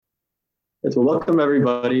Yes, well, welcome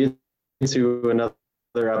everybody to another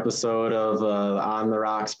episode of the On the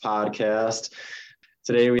Rocks podcast.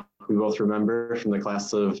 Today we both remember from the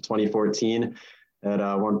class of 2014.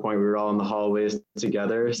 At one point, we were all in the hallways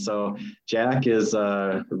together. So Jack is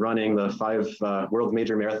running the five world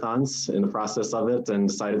major marathons in the process of it and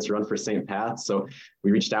decided to run for St. Pat's. So we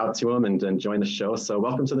reached out to him and joined the show. So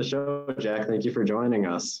welcome to the show, Jack. Thank you for joining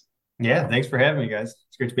us. Yeah, thanks for having me, guys.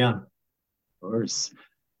 It's great to be on. Of course.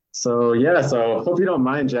 So hope you don't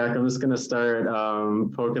mind, Jack. I'm just gonna start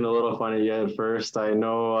poking a little fun at you at first. I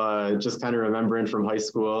know, just kind of remembering from high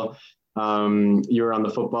school, you were on the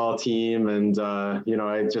football team, and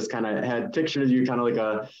I just kind of had pictured you kind of like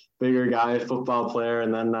a bigger guy, football player,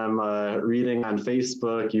 and then I'm reading on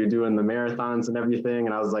Facebook you doing the marathons and everything,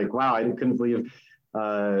 and I was like, wow, I couldn't believe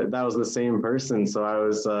that was the same person. So I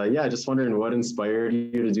was, just wondering what inspired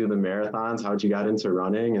you to do the marathons, how'd you got into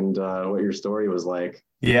running, and what your story was like.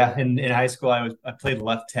 Yeah, in high school I played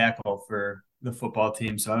left tackle for the football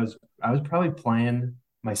team. So I was probably playing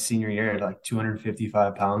my senior year at like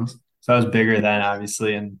 255 pounds. So I was bigger then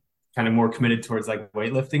obviously and kind of more committed towards like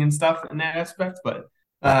weightlifting and stuff in that aspect. But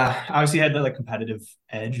obviously had the like competitive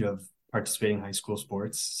edge of participating in high school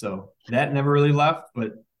sports. So that never really left,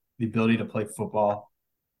 but the ability to play football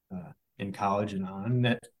in college and on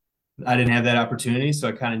that I didn't have that opportunity. So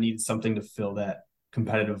I kind of needed something to fill that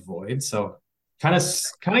competitive void. So kind of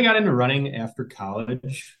got into running after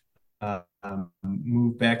college.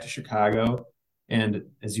 Moved back to Chicago, and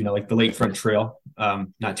as you know, like the Lakefront Trail,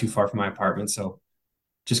 not too far from my apartment. So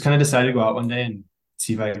just kind of decided to go out one day and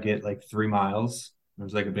see if I could get like 3 miles. It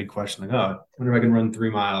was like a big question, like, oh, I wonder if I can run 3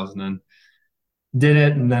 miles, and then did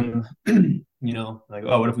it, and then like,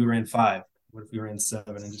 oh, what if we ran five? What if we ran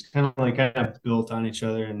seven? And just kind of built on each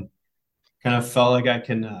other, and kind of felt like I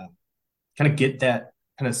can kind of get that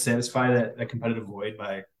kind of satisfy that competitive void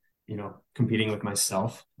by competing with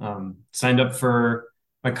myself. Signed up for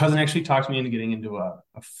my cousin actually talked me into getting into a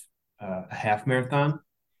half marathon,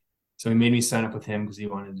 so he made me sign up with him because he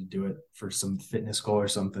wanted to do it for some fitness goal or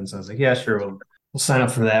something. So I was like, yeah, sure, we'll sign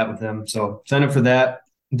up for that with him. So signed up for that,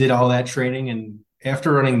 did all that training, and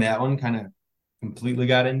after running that one, kind of completely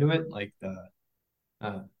got into it, like the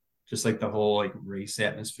uh, just like the whole like race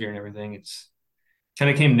atmosphere and everything. It's kind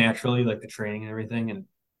of came naturally, like the training and everything, and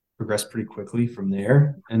progressed pretty quickly from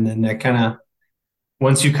there. And then that kind of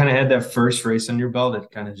once you kind of had that first race on your belt, it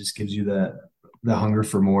kind of just gives you the hunger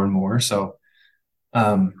for more and more. So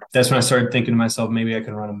that's when I started thinking to myself, maybe I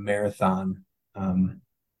can run a marathon. Um,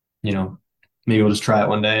 you know, maybe we'll just try it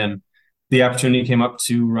one day. And the opportunity came up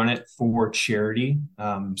to run it for charity.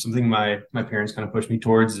 Something my parents kind of pushed me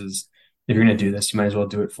towards is if you're going to do this, you might as well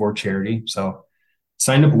do it for charity. So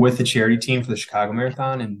signed up with the charity team for the Chicago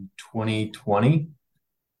Marathon in 2020.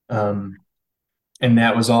 Um, and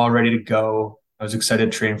that was all ready to go. I was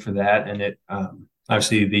excited to train for that. And it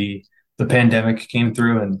obviously the pandemic came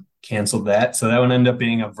through and canceled that. So that one ended up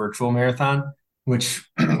being a virtual marathon, which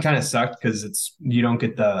kind of sucked because it's you don't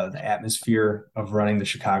get the atmosphere of running the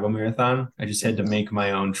Chicago Marathon. I just had to make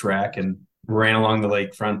my own track and ran along the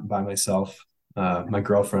lakefront by myself. My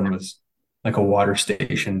girlfriend was like a water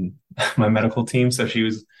station, my medical team, so she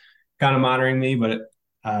was kind of monitoring me, but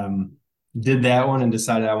did that one and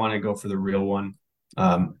decided I want to go for the real one.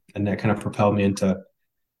 And that kind of propelled me into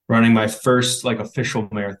running my first like official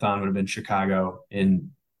marathon would have been Chicago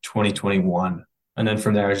in 2021. And then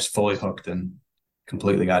from there, I was just fully hooked and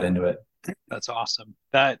completely got into it. That's awesome.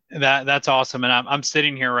 That's awesome. And I'm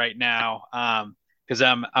sitting here right now because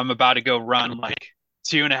I'm about to go run like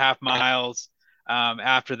 2.5 miles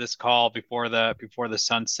after this call before the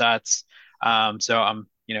sun sets. So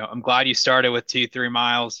I'm glad you started with 2-3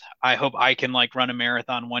 miles. I hope I can like run a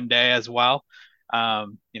marathon one day as well.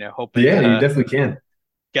 Hoping Yeah, you to definitely can.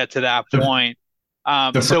 get to that The, point.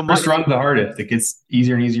 the So my first run the hardest. It gets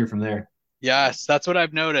easier and easier from there. Yes, that's what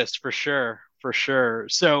I've noticed for sure, for sure.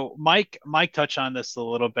 So Mike touched on this a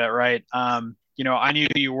little bit, right? I knew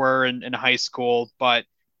who you were in high school, but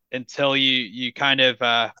until you kind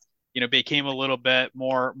of became a little bit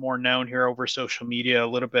more known here over social media a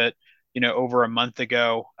little bit, over a month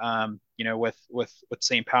ago, with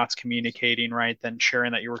St. Pat's communicating, right? Then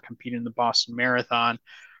sharing that you were competing in the Boston Marathon,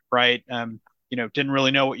 right? Didn't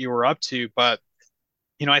really know what you were up to, but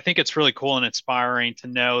I think it's really cool and inspiring to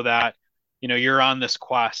know that, you're on this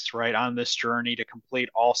quest, right? On this journey to complete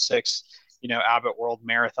all six, Abbott World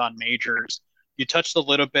Marathon majors. You touched a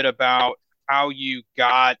little bit about how you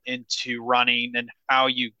got into running and how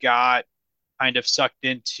you got kind of sucked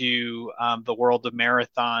into the world of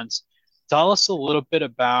marathons. Tell us a little bit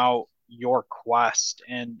about your quest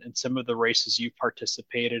and some of the races you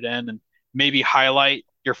participated in maybe highlight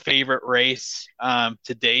your favorite race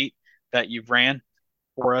to date that you've ran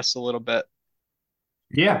for us a little bit?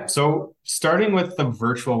 Yeah. So starting with the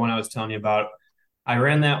virtual one I was telling you about, I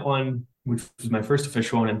ran that one, which was my first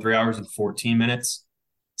official one, in 3 hours and 14 minutes.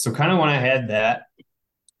 So kind of when I had that,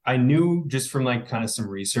 I knew just from like kind of some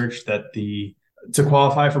research that to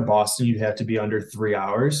qualify for Boston, you'd have to be under 3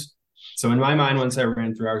 hours. So in my mind, once I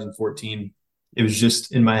ran 3 hours and 14, it was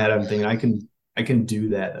just in my head, I'm thinking I can do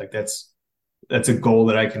that. Like that's a goal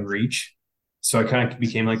that I can reach. So I kind of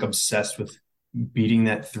became like obsessed with beating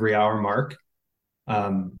that 3 hour mark,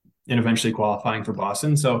 and eventually qualifying for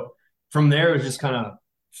Boston. So from there, it was just kind of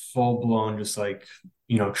full blown, just like,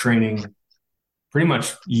 training pretty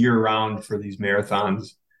much year round for these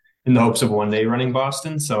marathons in the hopes of one day running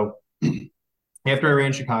Boston. So after I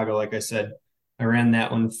ran Chicago, like I said, I ran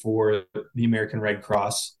that one for the American Red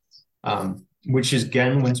Cross, which is,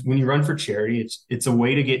 again, when you run for charity, it's a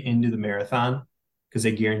way to get into the marathon because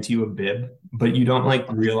they guarantee you a bib, but you don't like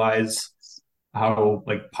realize how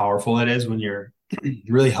like powerful it is when you're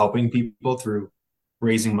really helping people through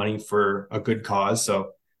raising money for a good cause.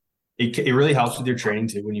 So it really helps with your training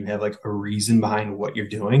too when you have like a reason behind what you're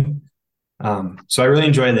doing. So I really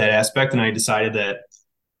enjoyed that aspect, and I decided that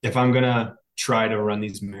if I'm gonna try to run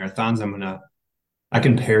these marathons, I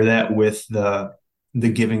can pair that with the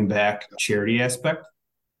giving back charity aspect.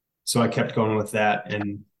 So I kept going with that,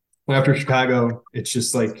 and after Chicago, it's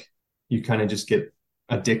just like you kind of just get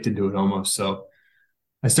addicted to it almost. So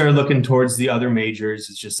I started looking towards the other majors.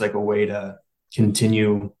 It's just like a way to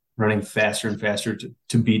continue running faster and faster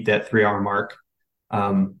to beat that 3 hour mark.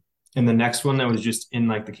 And the next one that was just in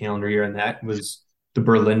like the calendar year, and that was the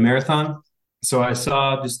Berlin Marathon. So I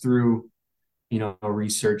saw just through,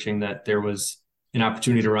 researching that there was an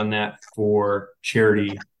opportunity to run that for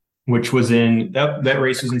charity, which was that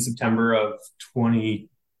race was in September of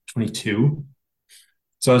 2022.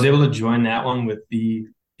 So I was able to join that one with the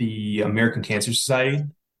American Cancer Society.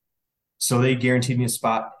 So they guaranteed me a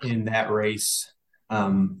spot in that race.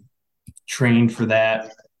 Trained for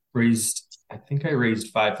that, I think I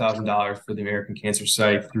raised $5,000 for the American Cancer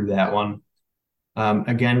Society through that one.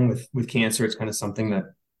 Again, with cancer, it's kind of something that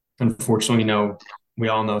unfortunately, we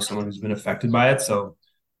all know someone who's been affected by it. So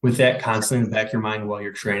with that constantly in the back of your mind while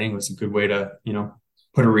you're training was a good way to,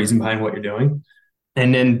 put a reason behind what you're doing.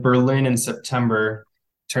 And then Berlin in September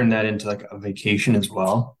turned that into like a vacation as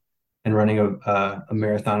well. And running a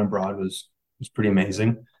marathon abroad was pretty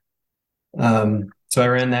amazing. So I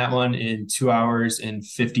ran that one in 2 hours and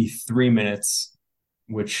 53 minutes,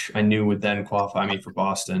 which I knew would then qualify me for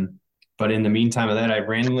Boston. But in the meantime of that, I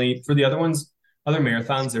randomly, for the other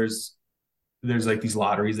marathons, there's like these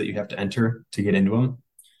lotteries that you have to enter to get into them.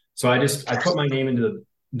 So I put my name into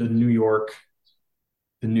the New York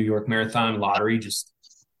Marathon lottery, just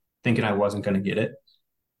thinking I wasn't going to get it.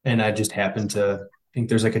 And I just happened to think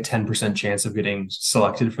there's like a 10% chance of getting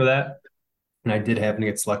selected for that. And I did happen to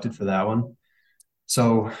get selected for that one.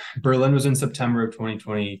 So Berlin was in September of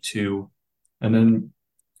 2022. And then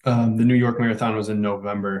the New York Marathon was in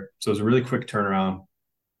November. So it was a really quick turnaround.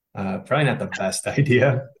 Probably not the best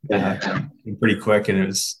idea. Pretty quick. And it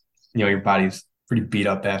was, your body's pretty beat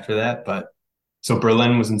up after that. But so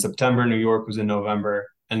Berlin was in September, New York was in November.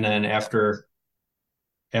 And then after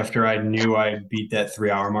I knew I beat that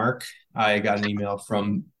 3 hour mark, I got an email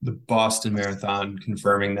from the Boston Marathon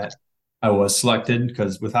confirming that I was selected,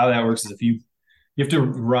 because with how that works is if you have to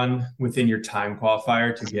run within your time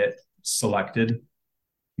qualifier to get selected,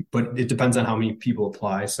 but it depends on how many people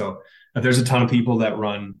apply. So if there's a ton of people that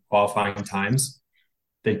run qualifying times,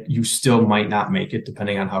 that you still might not make it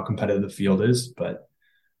depending on how competitive the field is. But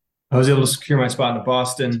I was able to secure my spot in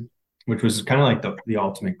Boston, which was kind of like the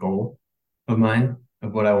ultimate goal of mine,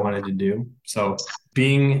 of what I wanted to do. So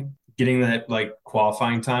getting that like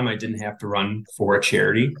qualifying time, I didn't have to run for a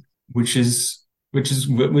charity, which was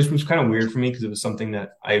kind of weird for me, because it was something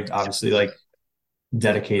that I obviously like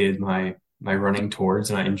dedicated my running towards,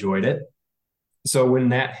 and I enjoyed it. So when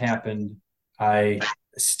that happened, I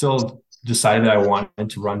still decided that I wanted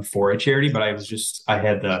to run for a charity, but I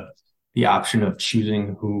had the option of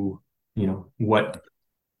choosing what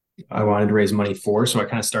I wanted to raise money for. So I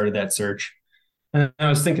kind of started that search, and I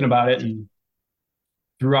was thinking about it. And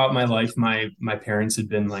throughout my life, my parents had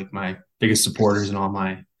been like my biggest supporters in all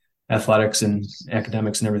my athletics and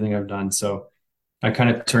academics and everything I've done. So I kind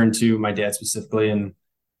of turned to my dad specifically, and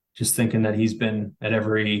just thinking that he's been at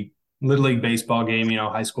every Little League baseball game,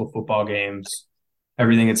 high school football games,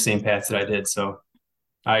 everything at St. Pat's that I did. So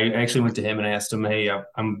I actually went to him and asked him, hey, I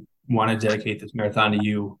want to dedicate this marathon to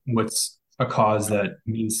you. What's a cause that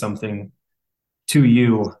means something to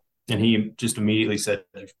you and he just immediately said,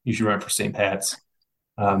 you should run for St. Pat's.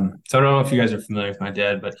 So I don't know if you guys are familiar with my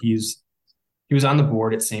dad, but he was on the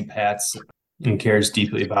board at St. Pat's and cares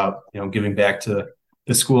deeply about, giving back to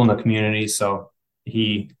the school and the community. So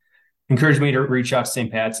he encouraged me to reach out to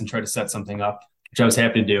St. Pat's and try to set something up, which I was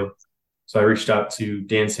happy to do. So I reached out to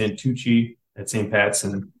Dan Santucci at St. Pat's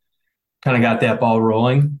and kind of got that ball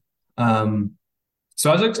rolling.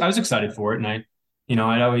 So I was excited for it, and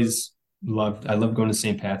I always loved going to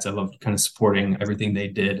St. Pat's. I loved kind of supporting everything they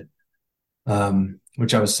did,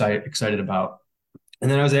 which I was excited about. And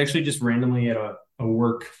then I was actually just randomly at a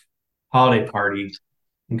work holiday party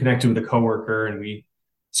and connected with a coworker, and we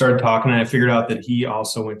started talking, and I figured out that he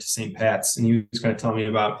also went to St. Pat's, and he was kind of telling me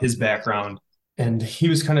about his background. And he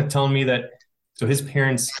was kind of telling me that, so his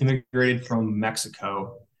parents immigrated from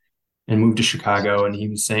Mexico and moved to Chicago. And he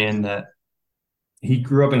was saying that he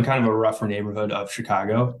grew up in kind of a rougher neighborhood of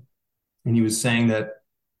Chicago. And he was saying that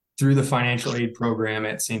through the financial aid program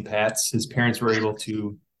at St. Pat's, his parents were able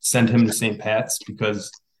to send him to St. Pat's because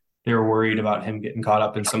they were worried about him getting caught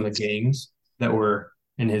up in some of the gangs that were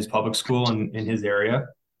in his public school and in his area.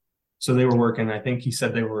 So they were working, I think he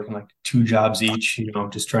said they were working like 2 jobs each,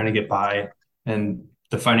 just trying to get by. And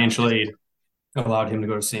the financial aid allowed him to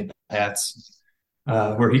go to St. Pat's,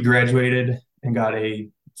 where he graduated and got a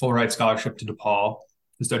full ride scholarship to DePaul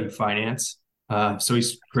to study finance. So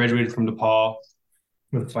he's graduated from DePaul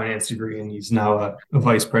with a finance degree, and he's now a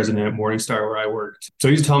vice president at Morningstar, where I worked. So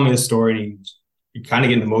he's telling me this story, and he kind of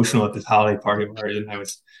getting emotional at this holiday party. And I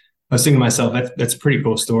was thinking to myself, that's a pretty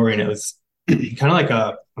cool story. And it was kind of like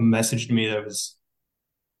a message to me that was,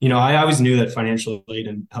 I always knew that financial aid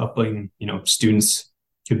and helping, students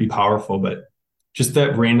could be powerful, but just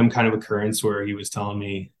that random kind of occurrence where he was telling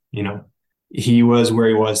me, he was where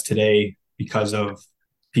he was today because of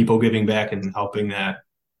people giving back and helping, that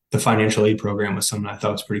the financial aid program was something I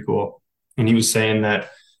thought was pretty cool. And he was saying that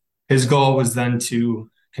his goal was then to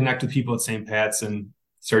connect with people at St. Pat's and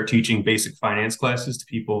start teaching basic finance classes to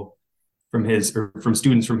people from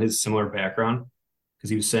students from his similar background. Because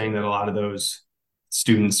he was saying that a lot of those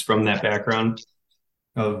students from that background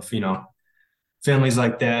of, families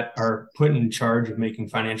like that are put in charge of making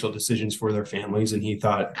financial decisions for their families. And he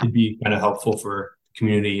thought it'd be kind of helpful for the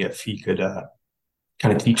community if he could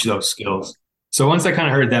kind of teach those skills. So once I kind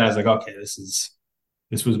of heard that, I was like, okay, this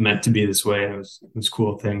was meant to be this way. And it was a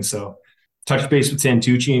cool thing. So touched base with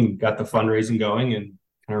Santucci and got the fundraising going, and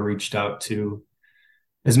kind of reached out to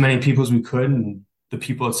as many people as we could. And the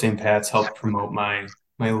people at St. Pat's helped promote my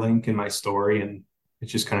link and my story. And it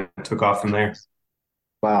just kind of took off from there.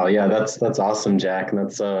 Wow, yeah, that's awesome, Jack, and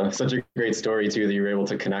that's such a great story too, that you were able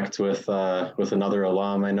to connect with another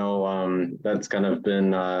alum. I know that's kind of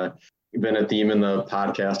been a theme in the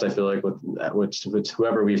podcast. I feel like with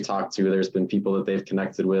whoever we've talked to, there's been people that they've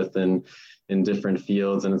connected with in different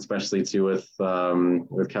fields, and especially too with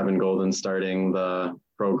Kevin Golden starting the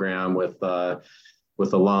program with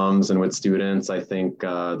alums and with students. I think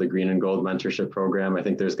the Green and Gold mentorship program, I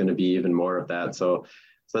think there's going to be even more of that. So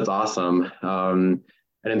that's awesome.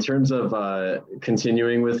 And in terms of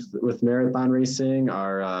continuing with marathon racing,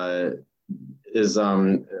 from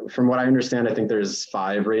what I understand, I think there's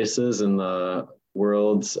 5 races in the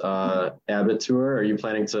world's Abbot Tour. Are you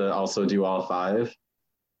planning to also do all 5?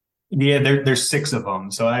 Yeah, there's 6 of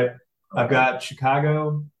them. So I've got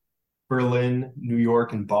Chicago, Berlin, New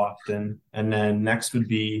York, and Boston, and then next would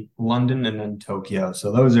be London and then Tokyo.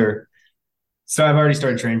 So I've already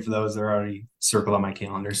started training for those. They're already circled on my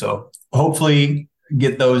calendar. So hopefully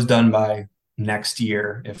get those done by next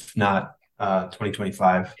year, if not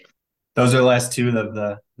 2025. Those are the last 2 of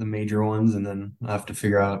the major ones, and then I'll have to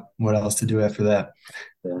figure out what else to do after that.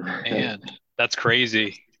 Man, that's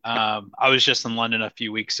crazy. I was just in London a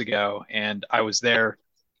few weeks ago, and I was there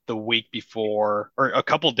the week before, or a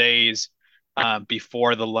couple days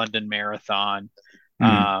before the London Marathon.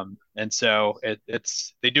 And so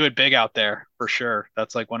they do it big out there for sure.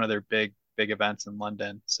 That's like one of their big events in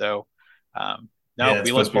London. So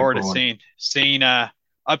we look forward to seeing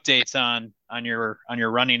updates on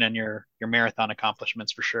your running and your marathon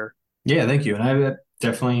accomplishments for sure. Yeah, thank you. And I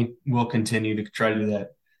definitely will continue to try to do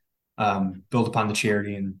that, build upon the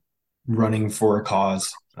charity and running for a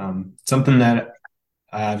cause. Something that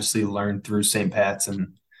I obviously learned through St. Pat's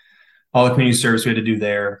and all the community service we had to do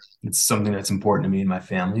there. It's something that's important to me and my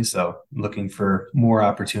family. So I'm looking for more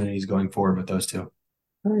opportunities going forward with those 2.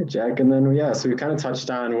 All right, Jack. And then, so we kind of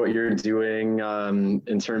touched on what you're doing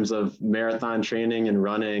in terms of marathon training and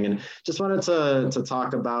running, and just wanted to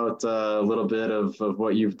talk about a little bit of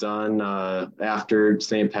what you've done after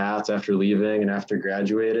St. Pat's, after leaving and after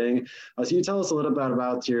graduating. So you tell us a little bit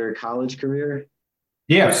about your college career?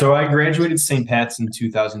 Yeah, so I graduated St. Pat's in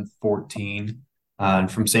 2014.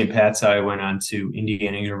 And from St. Pat's, I went on to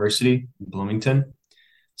Indiana University in Bloomington.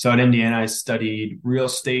 So at Indiana, I studied real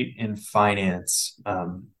estate and finance.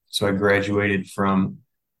 So I graduated from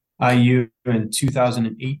IU in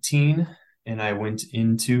 2018, and I went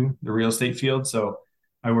into the real estate field. So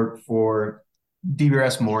I work for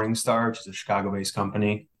DBRS Morningstar, which is a Chicago-based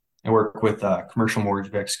company. I work with commercial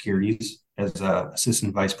mortgage-backed securities as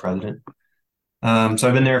assistant vice president. So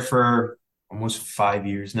I've been there for almost 5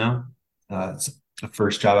 years now. It's the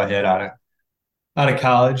first job I had out of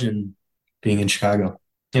college and being in Chicago.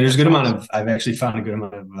 And there's a That's good amount awesome. of I've actually found a good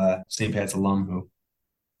amount of St. Pat's alum who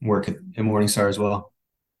work at Morningstar as well.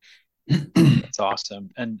 That's awesome.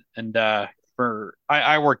 And for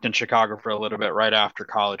I worked in Chicago for a little bit right after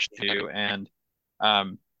college too, and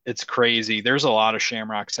it's crazy. There's a lot of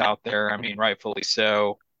Shamrocks out there. I mean, rightfully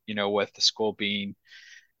so. With the school being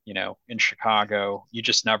in Chicago, you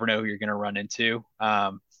just never know who you're going to run into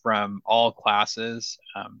from all classes.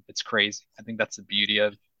 It's crazy. I think that's the beauty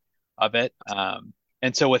of it.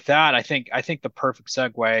 And so with that, I think the perfect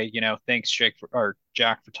segue. Thanks Jack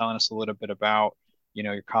for telling us a little bit about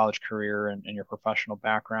your college career and your professional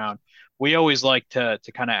background. We always like to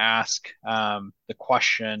kind of ask the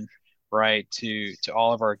question, right, to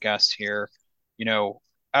all of our guests here. You know,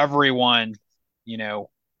 everyone you know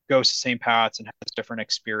goes to St. Pat's and has different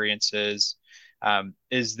experiences.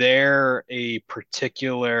 Is there a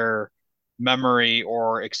particular memory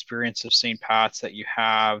or experience of St. Pat's that you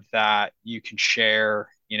have that you can share,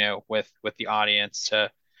 with the audience to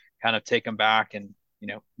kind of take them back and,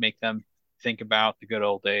 make them think about the good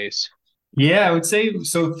old days? Yeah, I would say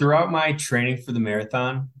so. Throughout my training for the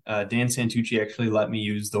marathon, Dan Santucci actually let me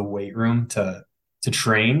use the weight room to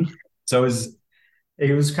train. So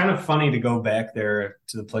it was kind of funny to go back there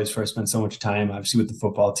to the place where I spent so much time, obviously with the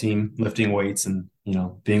football team, lifting weights and,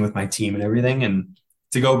 being with my team and everything. And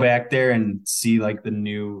to go back there and see like the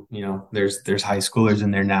new, there's high schoolers in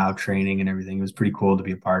there now training and everything. It was pretty cool to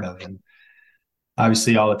be a part of. And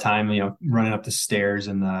obviously all the time, running up the stairs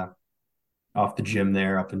and off the gym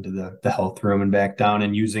there up into the health room and back down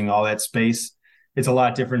and using all that space. It's a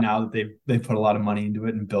lot different now that they've put a lot of money into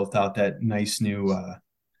it and built out that nice new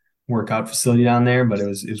workout facility down there. But it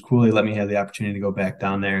was cool. They let me have the opportunity to go back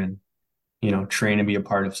down there and train and be a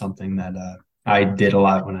part of something that I did a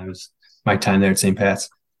lot when I was my time there at St. Pat's.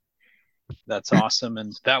 That's awesome.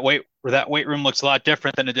 And that weight room looks a lot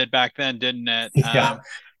different than it did back then, didn't it? Yeah,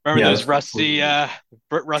 Remember yeah, those that's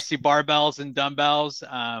rusty barbells and dumbbells?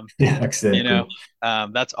 yeah, You exactly. know,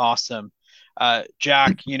 that's awesome.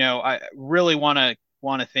 Jack, I really want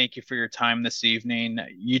to thank you for your time this evening.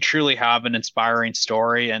 You truly have an inspiring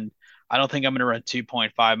story, and I don't think I'm going to run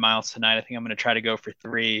 2.5 miles tonight. I think I'm going to try to go for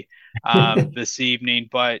three this evening.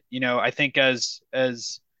 But I think as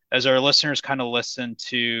our listeners kind of listen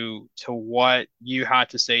to what you had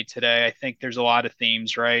to say today, I think there's a lot of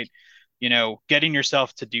themes, right? Getting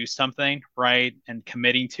yourself to do something, right, and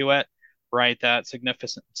committing to it, right? That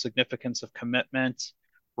significance of commitment,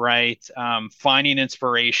 right? Finding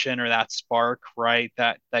inspiration or that spark, right?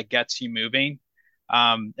 That gets you moving,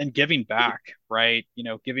 and giving back, right?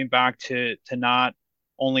 Giving back to not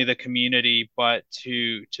only the community but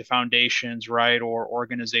to foundations, right, or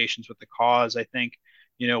organizations with the cause. I think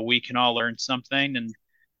we can all learn something, and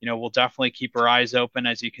we'll definitely keep our eyes open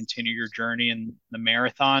as you continue your journey in the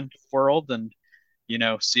marathon world, and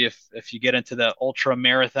see if you get into the ultra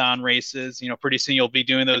marathon races. Pretty soon you'll be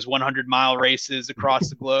doing those 100-mile races across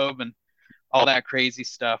the globe and all that crazy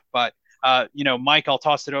stuff. But Mike, I'll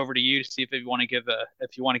toss it over to you to see if you want to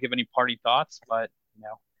give any party thoughts. But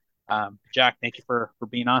Jack, thank you for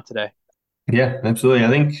being on today. Yeah, absolutely. I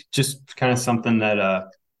think just kind of something that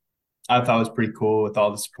I thought was pretty cool with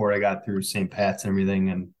all the support I got through St. Pat's and everything.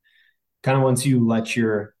 And kind of once you let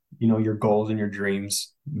your goals and your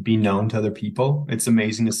dreams be known to other people, it's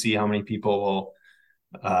amazing to see how many people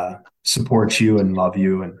will support you and love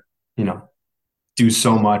you and, do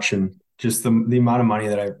so much. And just the amount of money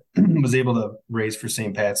that I was able to raise for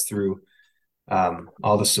St. Pat's through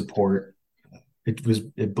all the support,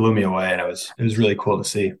 it blew me away. And it was really cool to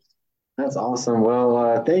see. That's awesome.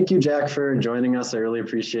 Well, thank you, Jack, for joining us. I really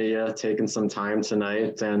appreciate you taking some time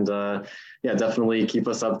tonight. And yeah, definitely keep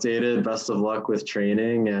us updated. Best of luck with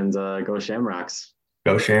training and go Shamrocks.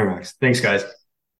 Go Shamrocks. Thanks, guys.